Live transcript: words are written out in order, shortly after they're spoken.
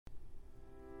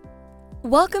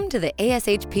Welcome to the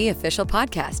ASHP Official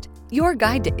Podcast, your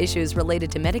guide to issues related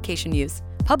to medication use,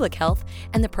 public health,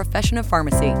 and the profession of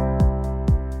pharmacy.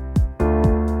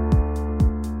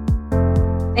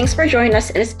 Thanks for joining us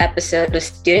in this episode of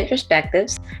Student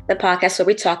Perspectives, the podcast where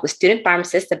we talk with student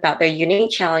pharmacists about their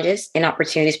unique challenges and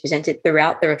opportunities presented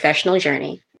throughout their professional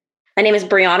journey. My name is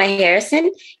Brianna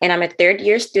Harrison, and I'm a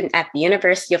third-year student at the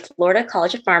University of Florida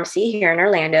College of Pharmacy here in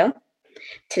Orlando.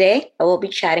 Today, I will be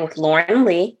chatting with Lauren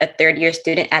Lee, a third-year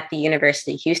student at the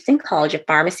University of Houston College of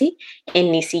Pharmacy,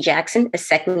 and Nisi Jackson, a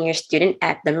second-year student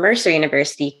at the Mercer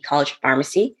University College of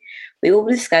Pharmacy. We will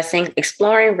be discussing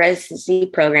exploring residency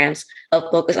programs of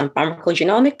focus on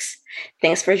pharmacogenomics.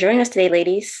 Thanks for joining us today,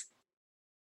 ladies.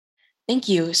 Thank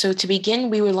you. So to begin,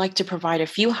 we would like to provide a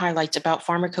few highlights about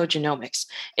pharmacogenomics.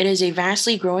 It is a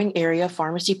vastly growing area of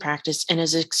pharmacy practice and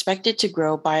is expected to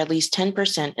grow by at least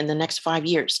 10% in the next 5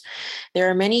 years. There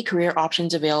are many career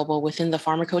options available within the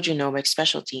pharmacogenomics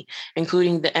specialty,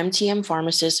 including the MTM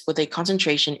pharmacist with a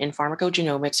concentration in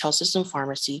pharmacogenomics health system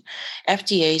pharmacy,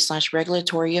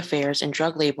 FDA/regulatory affairs and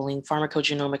drug labeling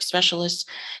pharmacogenomics specialists,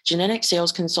 genetic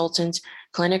sales consultants,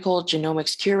 clinical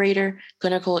genomics curator,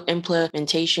 clinical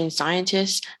implementation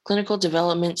scientist, clinical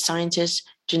development scientist,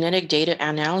 genetic data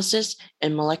analysis,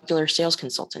 and molecular sales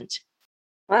consultant.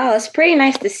 Wow, it's pretty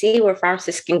nice to see where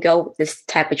pharmacists can go with this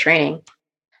type of training.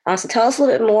 So tell us a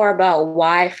little bit more about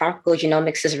why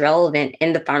pharmacogenomics is relevant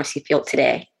in the pharmacy field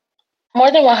today. More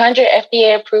than 100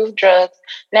 FDA-approved drugs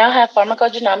now have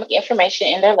pharmacogenomic information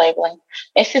in their labeling.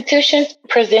 Institutions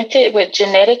presented with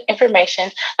genetic information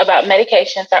about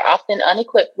medications are often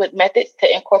unequipped with methods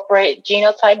to incorporate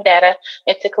genotype data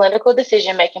into clinical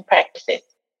decision-making practices.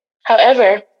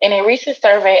 However, in a recent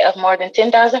survey of more than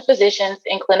 10,000 physicians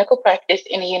in clinical practice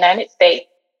in the United States,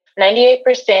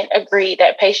 98% agreed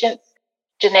that patients'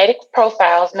 genetic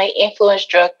profiles may influence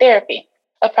drug therapy.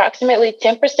 Approximately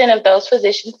 10% of those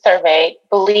physicians surveyed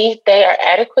believe they are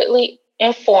adequately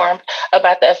informed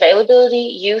about the availability,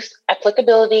 use,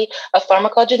 applicability of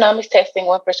pharmacogenomics testing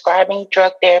when prescribing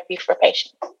drug therapy for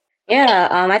patients. Yeah,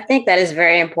 I think that is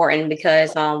very important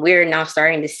because we're now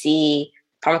starting to see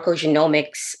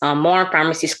pharmacogenomics more in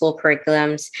pharmacy school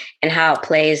curriculums and how it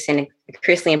plays an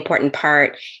increasingly important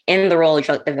part in the role of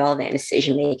drug development and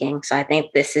decision making. So I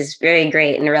think this is very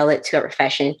great and relevant to our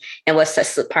profession and what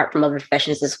sets us apart from other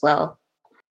professions as well.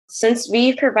 Since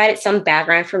we've provided some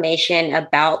background information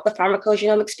about the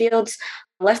pharmacogenomics fields,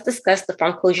 let's discuss the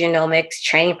pharmacogenomics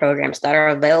training programs that are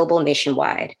available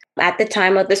nationwide. At the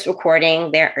time of this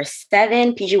recording, there are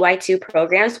 7 PGY2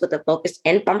 programs with a focus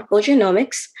in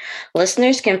pharmacogenomics.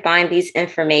 Listeners can find these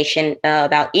information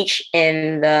about each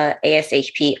in the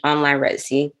ASHP online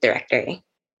residency directory.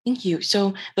 Thank you.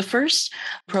 So the first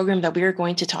program that we are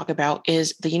going to talk about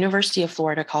is the University of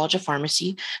Florida College of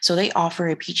Pharmacy. So they offer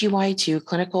a PGY2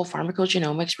 clinical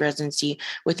pharmacogenomics residency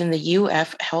within the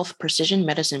UF Health Precision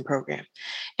Medicine program.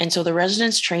 And so the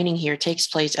residence training here takes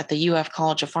place at the UF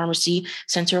College of Pharmacy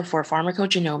Center for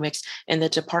Pharmacogenomics and the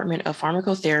Department of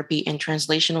Pharmacotherapy and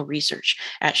Translational Research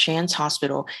at Shands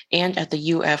Hospital and at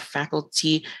the UF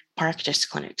Faculty Practice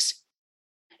Clinics.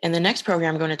 And the next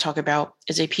program I'm going to talk about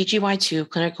is a PGY2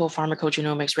 clinical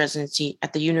pharmacogenomics residency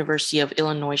at the University of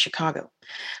Illinois, Chicago.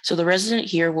 So the resident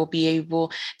here will be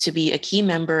able to be a key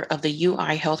member of the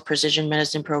UI Health Precision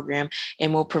Medicine program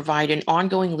and will provide an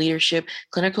ongoing leadership,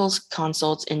 clinical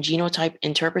consults, and genotype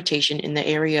interpretation in the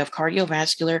area of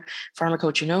cardiovascular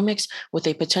pharmacogenomics with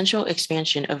a potential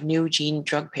expansion of new gene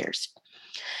drug pairs.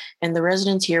 And the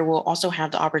residents here will also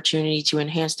have the opportunity to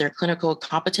enhance their clinical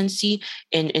competency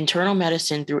in internal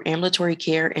medicine through ambulatory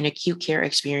care and acute care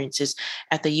experiences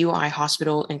at the UI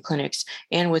hospital and clinics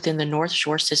and within the North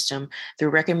Shore system through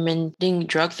recommending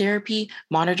drug therapy,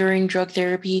 monitoring drug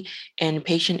therapy, and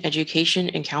patient education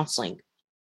and counseling.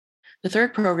 The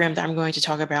third program that I'm going to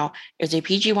talk about is a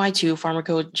PGY2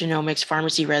 pharmacogenomics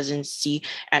pharmacy residency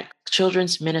at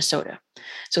Children's Minnesota.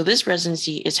 So this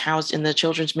residency is housed in the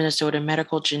Children's Minnesota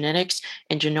Medical Genetics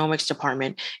and Genomics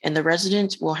Department, and the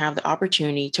resident will have the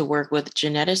opportunity to work with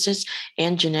geneticists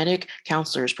and genetic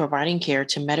counselors providing care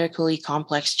to medically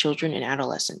complex children and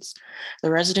adolescents. The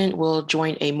resident will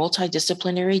join a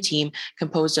multidisciplinary team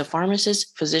composed of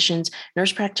pharmacists, physicians,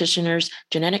 nurse practitioners,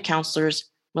 genetic counselors,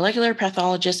 molecular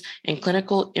pathologists, and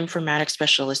clinical informatics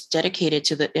specialists dedicated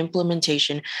to the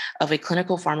implementation of a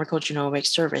clinical pharmacogenomics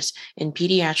service in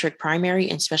pediatric primary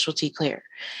and specialty care.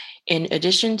 In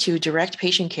addition to direct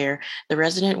patient care, the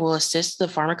resident will assist the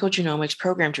pharmacogenomics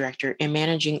program director in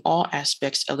managing all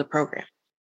aspects of the program.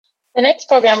 The next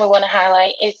program we want to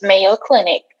highlight is Mayo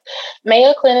Clinic.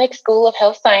 Mayo Clinic School of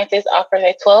Health Sciences offers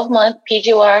a 12-month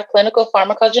PGY clinical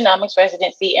pharmacogenomics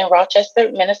residency in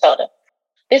Rochester, Minnesota.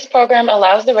 This program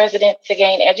allows the resident to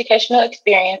gain educational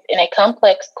experience in a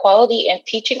complex, quality, and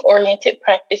teaching-oriented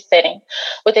practice setting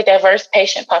with a diverse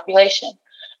patient population.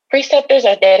 Preceptors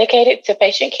are dedicated to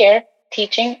patient care,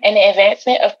 teaching, and the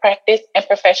advancement of practice and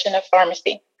profession of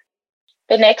pharmacy.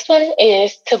 The next one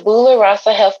is Tabula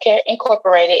Rasa Healthcare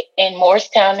Incorporated in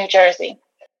Morristown, New Jersey.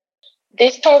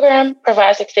 This program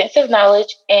provides extensive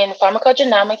knowledge in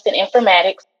pharmacogenomics and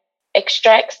informatics,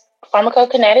 extracts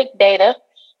pharmacokinetic data,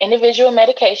 individual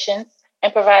medications,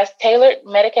 and provides tailored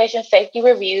medication safety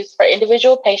reviews for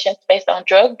individual patients based on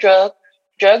drug-drug,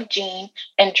 drug-gene,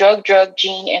 and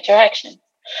drug-drug-gene interactions.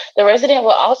 The resident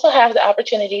will also have the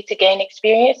opportunity to gain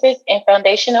experiences in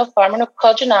foundational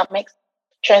pharmacogenomics,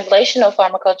 translational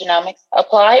pharmacogenomics,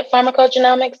 applied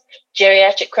pharmacogenomics,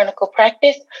 geriatric clinical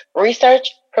practice, research,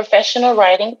 professional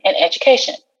writing, and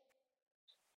education.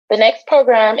 The next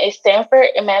program is Stanford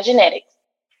Imagenetics.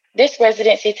 This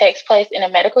residency takes place in a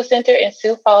medical center in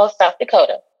Sioux Falls, South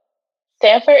Dakota.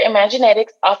 Stanford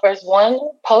Imagenetics offers one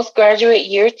postgraduate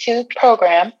year 2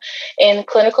 program in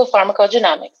clinical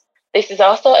pharmacogenomics. This is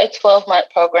also a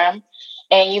 12-month program,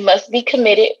 and you must be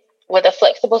committed with a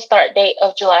flexible start date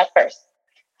of July 1st.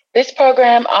 This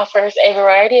program offers a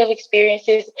variety of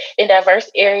experiences in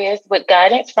diverse areas with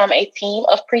guidance from a team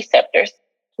of preceptors,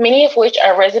 many of which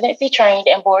are residency trained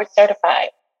and board certified.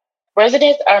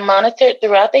 Residents are monitored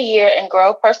throughout the year and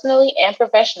grow personally and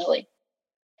professionally.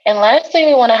 And lastly,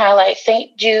 we want to highlight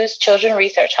St. Jude's Children's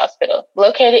Research Hospital,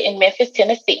 located in Memphis,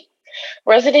 Tennessee.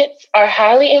 Residents are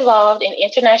highly involved in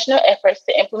international efforts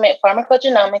to implement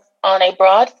pharmacogenomics on a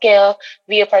broad scale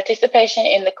via participation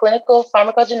in the Clinical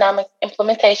Pharmacogenomics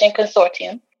Implementation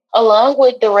Consortium. Along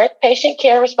with direct patient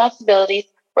care responsibilities,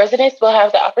 residents will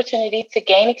have the opportunity to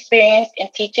gain experience in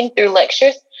teaching through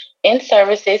lectures,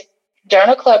 in-services,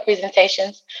 journal club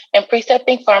presentations, and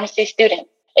precepting pharmacy students.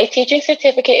 A teaching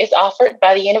certificate is offered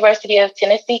by the University of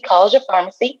Tennessee College of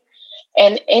Pharmacy.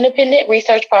 An independent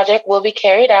research project will be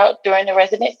carried out during the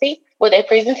residency with a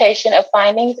presentation of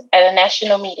findings at a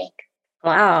national meeting.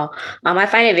 Wow. I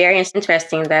find it very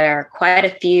interesting that there are quite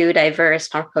a few diverse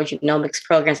pharmacogenomics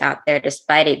programs out there,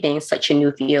 despite it being such a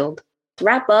new field. To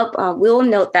wrap up, we'll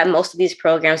note that most of these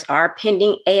programs are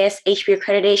pending ASHP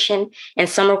accreditation, and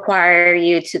some require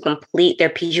you to complete their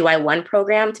PGY-1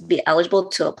 program to be eligible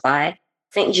to apply.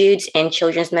 St. Jude's and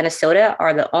Children's Minnesota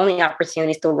are the only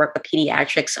opportunities to work with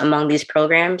pediatrics among these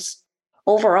programs.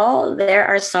 Overall, there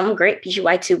are some great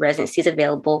PGY-2 residencies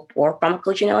available for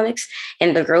pharmacogenomics,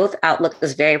 and the growth outlook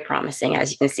is very promising,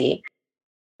 as you can see.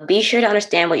 Be sure to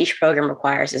understand what each program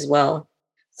requires as well.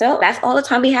 So that's all the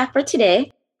time we have for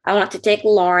today. I want to thank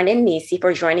Lauren and Nisi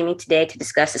for joining me today to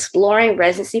discuss exploring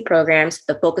residency programs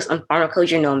that focus on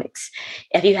pharmacogenomics.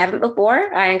 If you haven't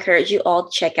before, I encourage you all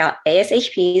to check out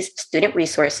ASHP's student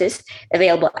resources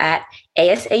available at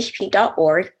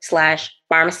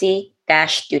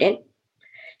ashp.org/pharmacy-student.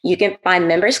 You can find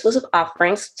member-exclusive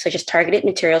offerings such as targeted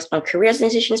materials on career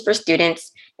transitions for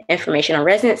students, information on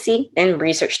residency, and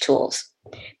research tools.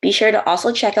 Be sure to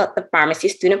also check out the Pharmacy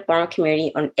Student Forum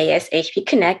community on ASHP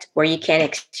Connect, where you can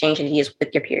exchange ideas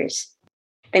with your peers.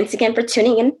 Thanks again for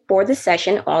tuning in for this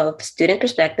session of Student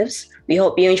Perspectives. We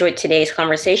hope you enjoyed today's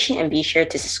conversation, and be sure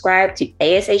to subscribe to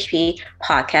ASHP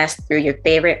Podcast through your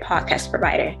favorite podcast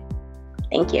provider.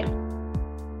 Thank you.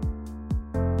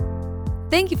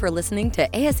 Thank you for listening to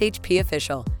ASHP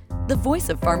Official, the voice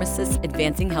of pharmacists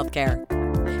advancing healthcare.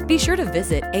 Be sure to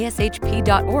visit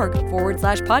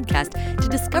ashp.org/podcast to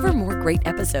discover more great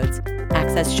episodes,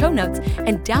 access show notes,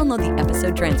 and download the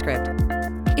episode transcript.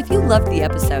 If you loved the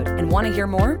episode and want to hear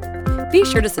more, be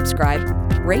sure to subscribe,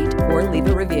 rate, or leave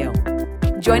a review.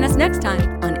 Join us next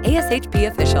time on ASHP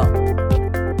Official.